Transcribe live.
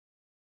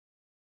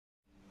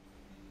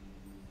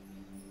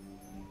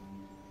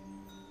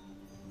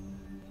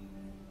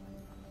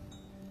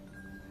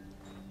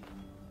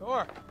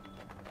Thor.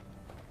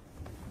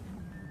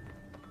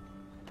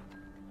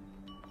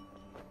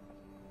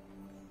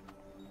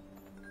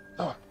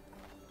 Oh.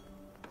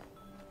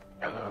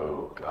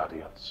 Hello,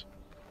 Guardians.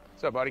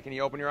 What's up, buddy? Can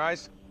you open your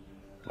eyes?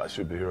 My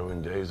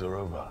superheroing days are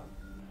over.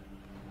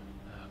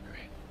 Oh,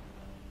 great.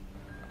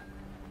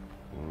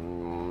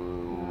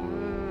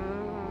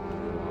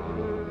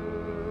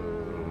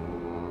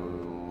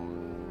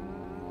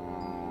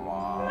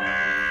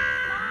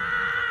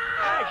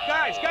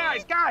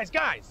 Hey,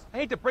 guys! I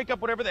hate to break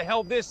up whatever the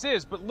hell this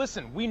is, but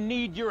listen, we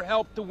need your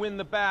help to win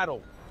the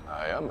battle.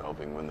 I am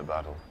helping win the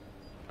battle.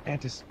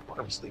 Mantis, we're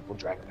gonna sleep. We'll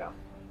drag it down.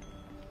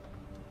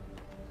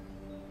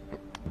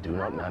 Do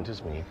not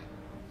Mantis me.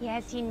 He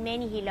has seen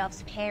many he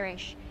loves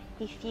perish.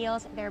 He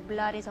feels their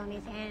blood is on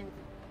his hands.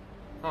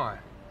 All right.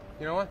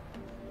 You know what?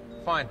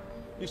 Fine.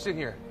 You sit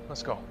here.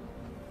 Let's go.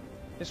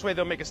 This way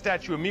they'll make a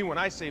statue of me when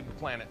I save the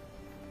planet.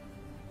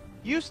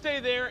 You stay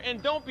there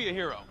and don't be a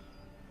hero.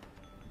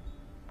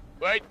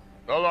 Wait,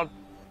 hold on.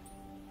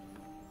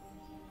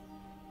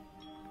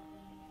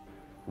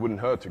 It wouldn't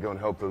hurt to go and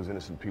help those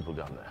innocent people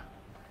down there.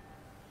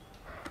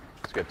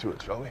 Let's get to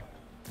it, shall we?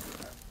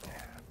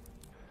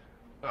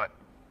 All right.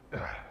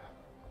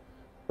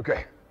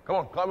 Okay, come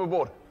on, climb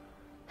aboard.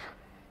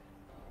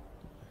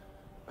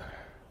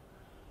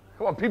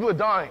 Come on, people are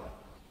dying.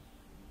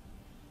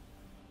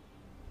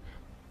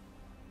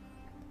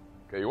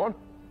 Okay, you on?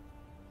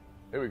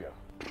 Here we go.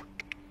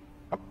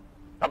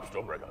 Up,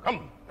 Stormbreaker,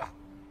 come.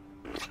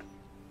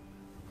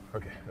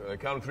 Okay,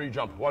 count of three,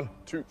 jump. 1,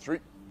 2, 3.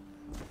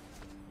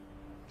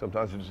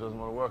 Sometimes it just doesn't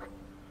want to work.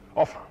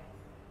 Off.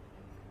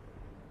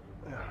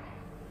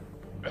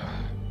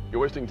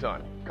 You're wasting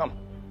time. Come.